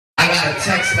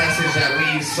message that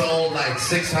we sold like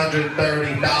 630,000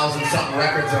 something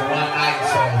records in one night.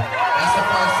 So that's the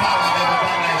first time I've ever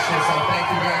done that shit. So thank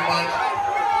you very much.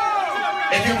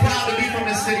 If you're proud to be from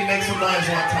this city, make some noise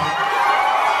one time.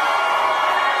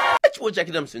 Well,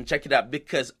 Akademiks, and check it out,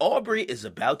 because Aubrey is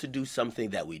about to do something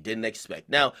that we didn't expect.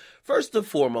 Now, first and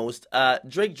foremost,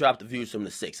 Drake dropped the Views from the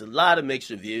Six. A lot of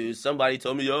mixed reviews. Somebody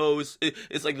told me, yo,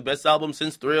 it's like the best album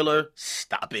since Thriller.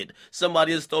 Stop it.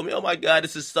 Somebody has told me, oh my God,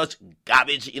 this is such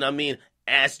garbage, you know what I mean?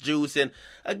 Ass juice. And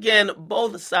again,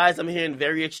 both sides, I'm hearing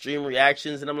very extreme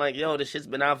reactions, and I'm like, yo, this shit's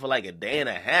been out for like a day and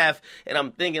a half, and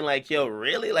I'm thinking like, yo,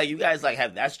 really? Like, you guys like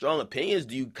have that strong opinions?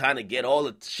 Do you kind of get all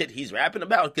the shit he's rapping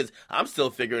about? Because I'm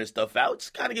still figuring stuff out.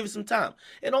 Just kind of give it some time.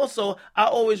 And also, I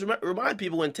always remind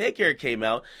people when Take Care came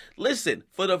out, listen,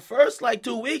 for the first like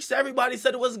 2 weeks, everybody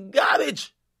said it was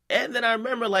garbage. And then I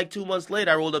remember like 2 months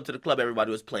later, I rolled up to the club, everybody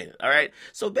was playing it, all right?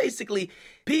 So basically,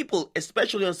 people,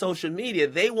 especially on social media,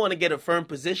 they want to get a firm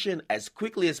position as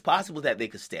quickly as possible that they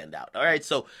could stand out, all right?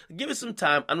 So give it some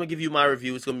time. I'm going to give you my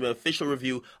review. It's going to be an official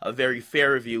review, a very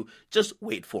fair review. Just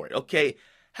wait for it, okay?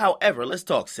 However, let's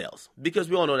talk sales, because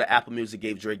we all know that Apple Music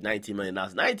gave Drake $19 million.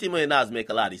 $19 million make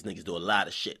a lot of these niggas do a lot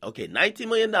of shit. Okay, $19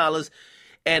 million.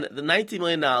 And the $19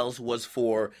 million was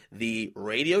for the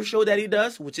radio show that he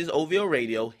does, which is OVO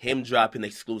Radio, him dropping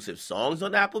exclusive songs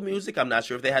on Apple Music. I'm not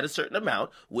sure if they had a certain amount,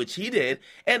 which he did,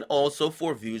 and also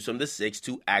for Views from the Six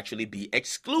to actually be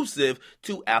exclusive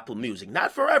to Apple Music.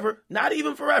 Not forever, not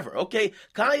even forever, okay?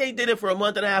 Kanye did it for a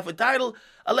month and a half with Tidal.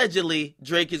 Allegedly,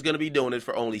 Drake is going to be doing it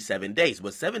for only 7 days,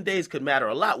 but 7 days could matter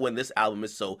a lot when this album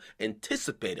is so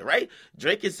anticipated, right?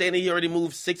 Drake is saying that he already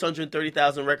moved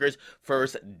 630,000 records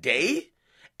first day.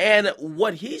 And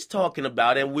what he's talking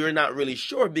about, and we're not really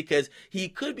sure, because he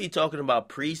could be talking about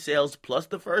pre-sales plus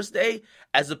the first day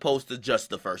as opposed to just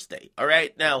the first day. All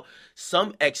right. Now,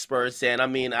 some experts, and I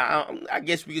mean, I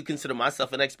guess we could consider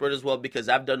myself an expert as well, because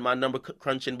I've done my number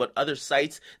crunching, but other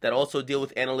sites that also deal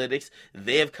with analytics,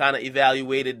 they have kind of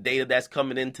evaluated data that's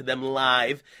coming into them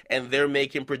live, and they're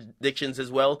making predictions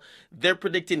as well. They're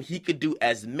predicting he could do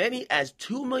as many as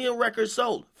 2 million records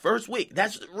sold first week.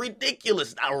 That's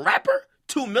ridiculous. A rapper?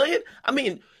 2 million? I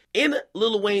mean, in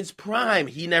Lil Wayne's prime,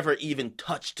 he never even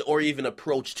touched or even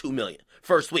approached 2 million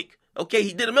first week. Okay,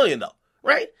 he did 1 million though,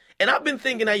 right? And I've been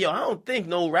thinking that, I don't think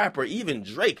no rapper, even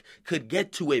Drake, could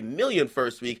get to 1 million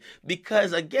first week,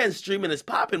 because again, streaming is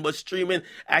popping, but streaming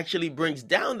actually brings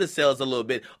down the sales a little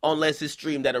bit unless it's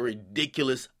streamed at a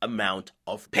ridiculous amount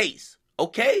of pace.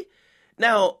 Okay?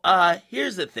 Now,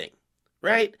 here's the thing,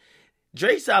 right?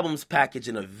 Drake's album's packaged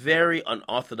in a very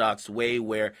unorthodox way,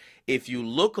 where if you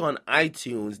look on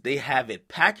iTunes, they have it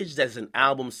packaged as an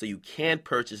album so you can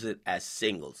purchase it as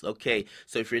singles, okay?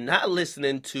 So if you're not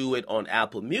listening to it on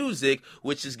Apple Music,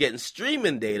 which is getting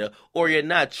streaming data, or you're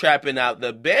not trapping out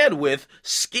the bandwidth,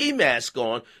 ski mask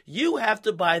on, you have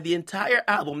to buy the entire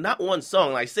album, not one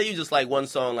song. Like, say you just like one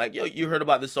song, like, yo, you heard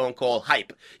about this song called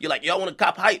Hype. You're like, yo, I want to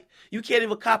cop Hype. You can't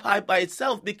even cop Hype by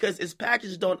itself because it's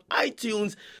packaged on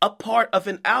iTunes, a part of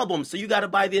an album. So you got to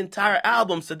buy the entire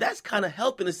album. So that's kind of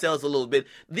helping the sales a little bit.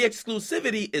 The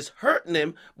exclusivity is hurting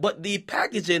him, but the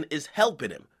packaging is helping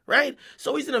him, right?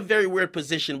 So he's in a very weird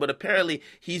position, but apparently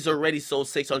he's already sold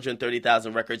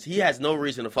 630,000 records. He has no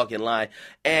reason to fucking lie.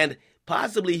 And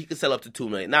possibly he could sell up to 2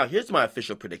 million. Now, here's my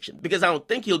official prediction, because I don't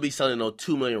think he'll be selling no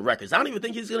 2 million records. I don't even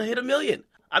think he's going to hit 1 million.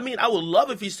 I mean, I would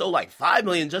love if he sold like 5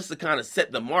 million just to kind of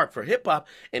set the mark for hip-hop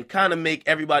and kind of make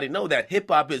everybody know that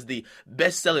hip-hop is the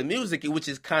best-selling music, which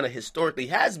is kind of historically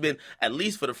has been, at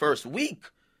least for the first week.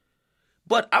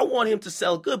 But I want him to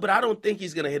sell good, but I don't think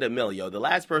he's going to hit 1 million, yo. The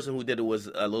last person who did it was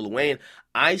Lil Wayne.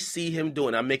 I see him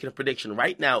doing, I'm making a prediction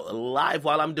right now, live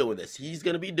while I'm doing this. He's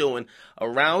going to be doing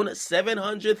around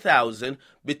 700,000,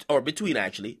 or between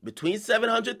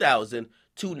 700,000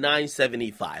 to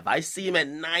 975. I see him at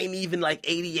 9, even like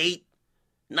 88,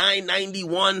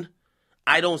 991.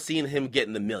 I don't see him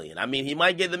getting 1 million. I mean, he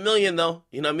might get 1 million though.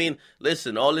 You know what I mean?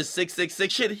 Listen, all this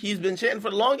 666 shit he's been chanting for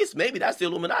the longest, maybe that's the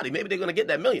Illuminati. Maybe they're going to get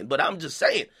that 1 million. But I'm just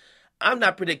saying, I'm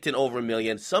not predicting over 1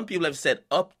 million. Some people have said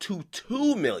up to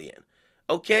 2 million.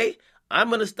 Okay? I'm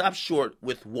going to stop short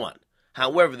with 1.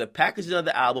 However, the packaging of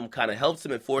the album kind of helps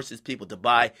him and forces people to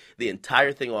buy the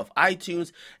entire thing off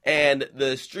iTunes. And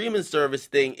the streaming service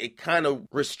thing, it kind of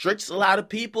restricts a lot of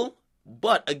people.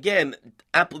 But again,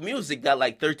 Apple Music got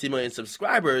like 13 million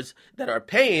subscribers that are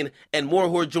paying, and more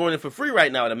who are joining for free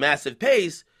right now at a massive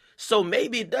pace. So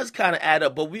maybe it does kind of add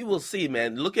up, but we will see,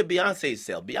 man. Look at Beyonce's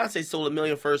sale. Beyonce sold 1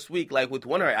 million first week, like with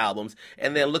one of her albums,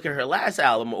 and then look at her last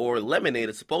album, or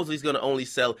Lemonade. Supposedly it's going to only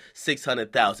sell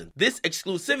 600,000. This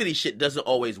exclusivity shit doesn't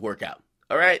always work out.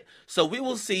 All right, so we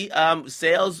will see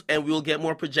sales, and we will get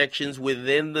more projections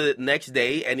within the next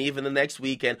day and even the next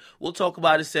week, and we'll talk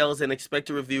about the sales and expect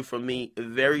a review from me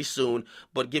very soon,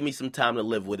 but give me some time to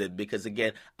live with it, because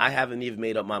again, I haven't even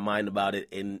made up my mind about it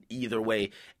in either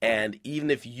way, and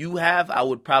even if you have, I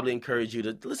would probably encourage you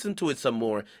to listen to it some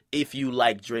more if you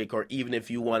like Drake, or even if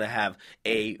you want to have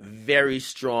a very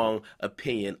strong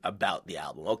opinion about the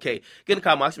album. Okay, get in the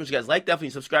comment box, what you guys like,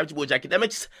 definitely subscribe to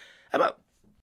Akademiks. I'm out.